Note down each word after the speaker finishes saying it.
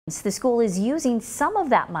The school is using some of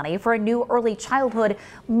that money for a new early childhood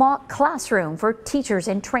mock classroom for teachers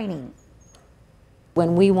in training.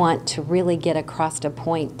 When we want to really get across a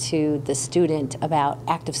point to the student about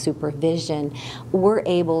active supervision, we're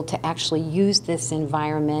able to actually use this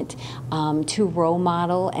environment to role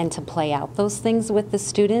model and to play out those things with the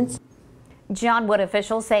students. John Wood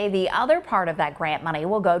officials say the other part of that grant money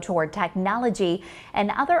will go toward technology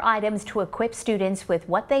and other items to equip students with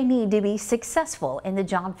what they need to be successful in the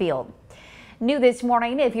job field. New this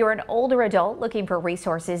morning, if you're an older adult looking for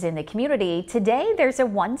resources in the community, today there's a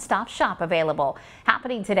one-stop shop available.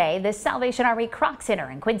 Happening today, the Salvation Army Croc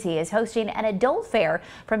Center in Quincy is hosting an adult fair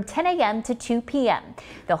from 10 a.m. to 2 p.m.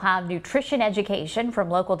 They'll have nutrition education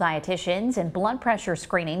from local dietitians and blood pressure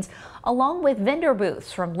screenings, along with vendor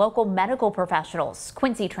booths from local medical professionals,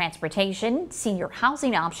 Quincy transportation, senior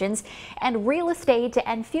housing options, and real estate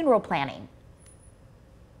and funeral planning.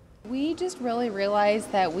 We just really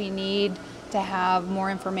realized that we need to have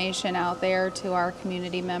more information out there to our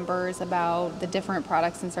community members about the different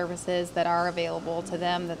products and services that are available to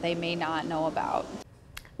them that they may not know about.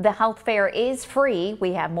 The health fair is free.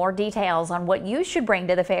 We have more details on what you should bring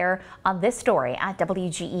to the fair on this story at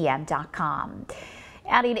WGEM.com.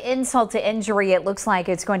 Adding insult to injury, it looks like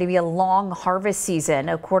it's going to be a long harvest season.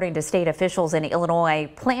 According to state officials in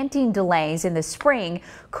Illinois, planting delays in the spring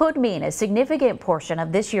could mean a significant portion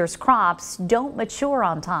of this year's crops don't mature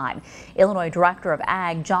on time. Illinois Director of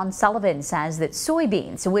Ag John Sullivan says that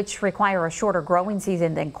soybeans, which require a shorter growing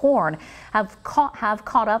season than corn, have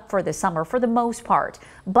caught up for the summer for the most part.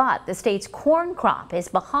 But the state's corn crop is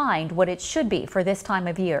behind what it should be for this time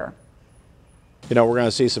of year. You know, we're going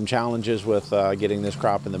to see some challenges with getting this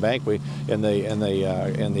crop in the bank, in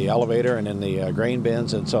the elevator and in the grain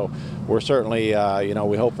bins, and so we're certainly, you know,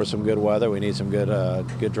 we hope for some good weather. We need some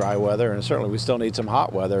good dry weather, and certainly we still need some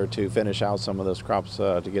hot weather to finish out some of those crops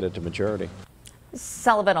to get it to maturity.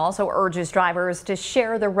 Sullivan also urges drivers to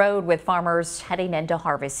share the road with farmers heading into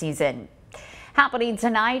harvest season. Happening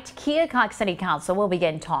tonight, Keokuk City Council will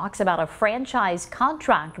begin talks about a franchise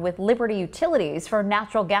contract with Liberty Utilities for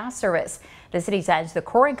natural gas service. The city says the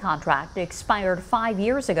current contract expired 5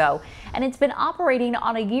 years ago, and it's been operating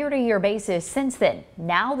on a year-to-year basis since then.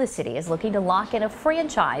 Now the city is looking to lock in a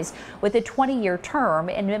franchise with a 20-year term,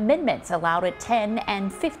 and amendments allowed at 10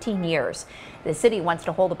 and 15 years. The city wants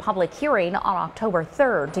to hold a public hearing on October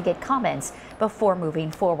 3rd to get comments before moving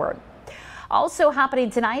forward. Also happening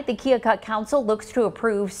tonight, the Keokuk Council looks to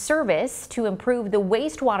approve service to improve the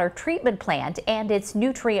wastewater treatment plant and its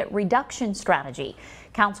nutrient reduction strategy.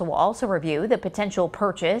 Council will also review the potential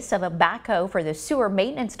purchase of a backhoe for the sewer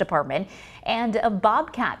maintenance department and a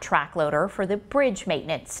Bobcat track loader for the bridge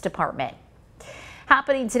maintenance department.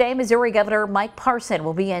 Happening today, Missouri Governor Mike Parson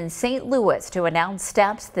will be in St. Louis to announce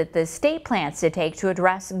steps that the state plans to take to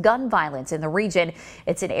address gun violence in the region.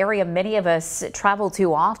 It's an area many of us travel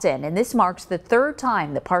to often, and this marks the third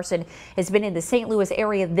time that Parson has been in the St. Louis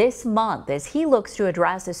area this month as he looks to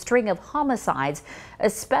address a string of homicides,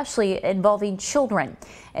 especially involving children.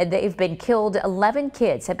 And they've been killed. 11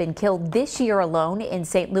 kids have been killed this year alone in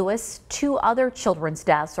St. Louis. 2 other children's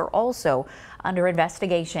deaths are also under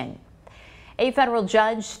investigation. A federal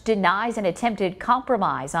judge denies an attempted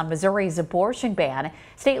compromise on Missouri's abortion ban.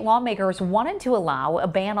 State lawmakers wanted to allow a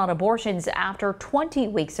ban on abortions after 20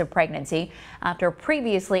 weeks of pregnancy, after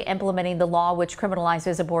previously implementing the law which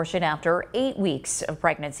criminalizes abortion after 8 weeks of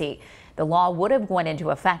pregnancy. The law would have gone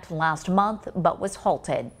into effect last month, but was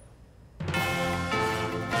halted.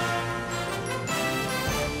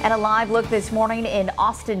 And a live look this morning in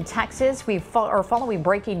Austin, Texas. We are following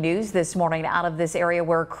breaking news this morning out of this area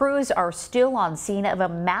where crews are still on scene of a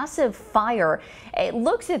massive fire. It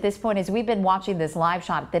looks at this point, as we've been watching this live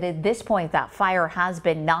shot, that at this point that fire has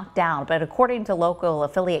been knocked down. But according to local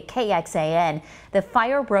affiliate KXAN, the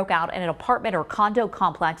fire broke out in an apartment or condo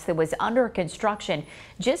complex that was under construction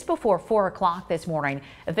just before 4 o'clock this morning.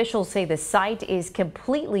 Officials say the site is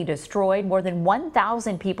completely destroyed. More than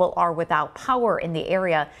 1,000 people are without power in the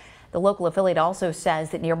area. The local affiliate also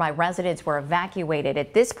says that nearby residents were evacuated.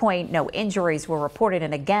 At this point, no injuries were reported.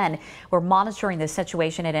 And again, we're monitoring the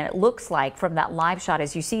situation, and it looks like from that live shot,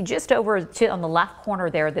 as you see just over on the left corner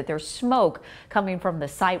there, that there's smoke coming from the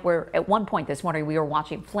site where at one point this morning we were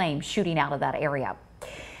watching flames shooting out of that area.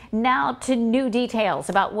 Now to new details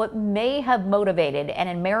about what may have motivated an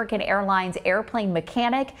American Airlines airplane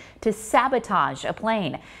mechanic to sabotage a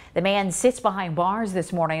plane. The man sits behind bars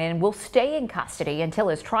this morning and will stay in custody until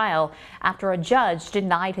his trial after a judge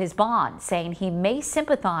denied his bond, saying he may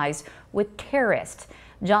sympathize with terrorists.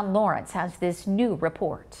 John Lawrence has this new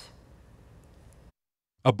report.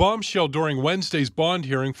 A bombshell during Wednesday's bond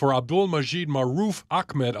hearing for Abdulmajid Maroof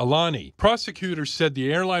Ahmed Alani. Prosecutors said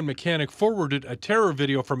the airline mechanic forwarded a terror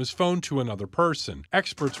video from his phone to another person.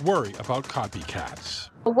 Experts worry about copycats.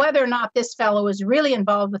 Whether or not this fellow is really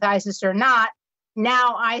involved with ISIS or not,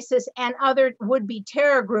 now ISIS and other would-be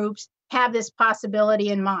terror groups have this possibility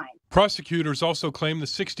in mind. Prosecutors also claim the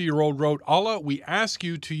 60-year-old wrote, "Allah, we ask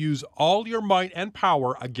you to use all your might and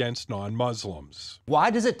power against non-Muslims." Why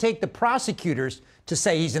does it take the prosecutors to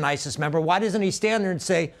say he's an ISIS member? Why doesn't he stand there and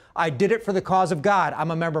say, I did it for the cause of God,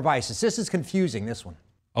 I'm a member of ISIS? This is confusing, this one.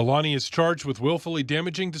 Alani is charged with willfully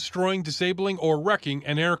damaging, destroying, disabling, or wrecking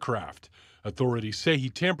an aircraft. Authorities say he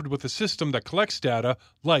tampered with a system that collects data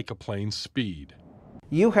like a plane's speed.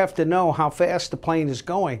 You have to know how fast the plane is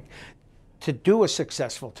going to do a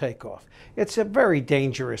successful takeoff. It's a very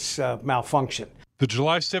dangerous malfunction. The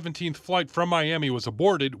July 17th flight from Miami was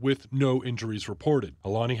aborted with no injuries reported.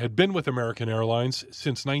 Alani had been with American Airlines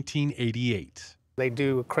since 1988. They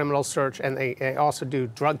do a criminal search and they also do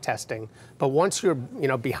drug testing. But once you're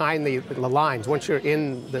behind the lines, once you're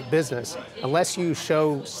in the business, unless you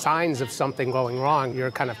show signs of something going wrong,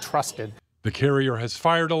 you're kind of trusted. The carrier has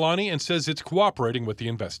fired Alani and says it's cooperating with the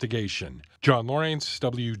investigation. John Lawrence,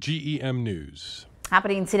 WGEM News.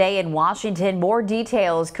 Happening today in Washington, more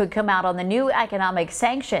details could come out on the new economic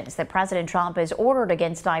sanctions that President Trump has ordered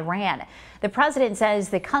against Iran. The president says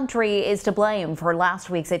the country is to blame for last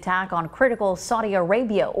week's attack on critical Saudi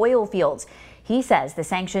Arabia oil fields. He says the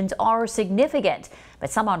sanctions are significant, but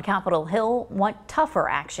some on Capitol Hill want tougher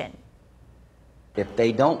action. If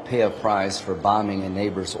they don't pay a price for bombing a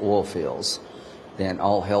neighbor's oil fields, then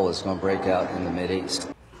all hell is going to break out in the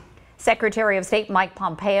Mideast. Secretary of State Mike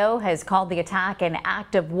Pompeo has called the attack an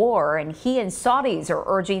act of war, and he and Saudis are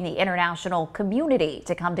urging the international community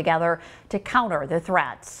to come together to counter the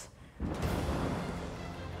threats.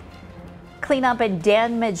 Cleanup and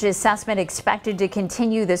damage assessment expected to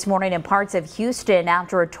continue this morning in parts of Houston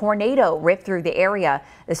after a tornado ripped through the area.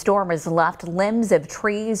 The storm has left limbs of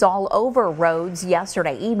trees all over roads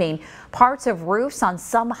yesterday evening. Parts of roofs on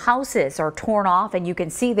some houses are torn off, and you can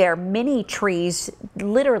see there many trees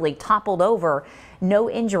literally toppled over. No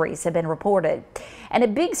injuries have been reported. And a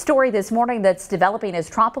big story this morning that's developing as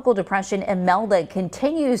Tropical Depression Imelda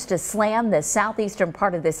continues to slam the southeastern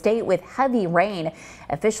part of the state with heavy rain.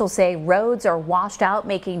 Officials say roads are washed out,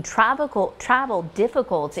 making travel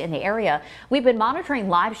difficult in the area. We've been monitoring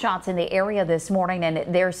live shots in the area this morning,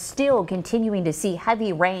 and they're still continuing to see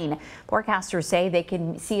heavy rain. Forecasters say they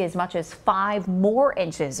can see as much as 5 more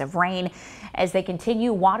inches of rain as they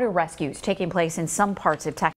continue water rescues taking place in some parts of Texas.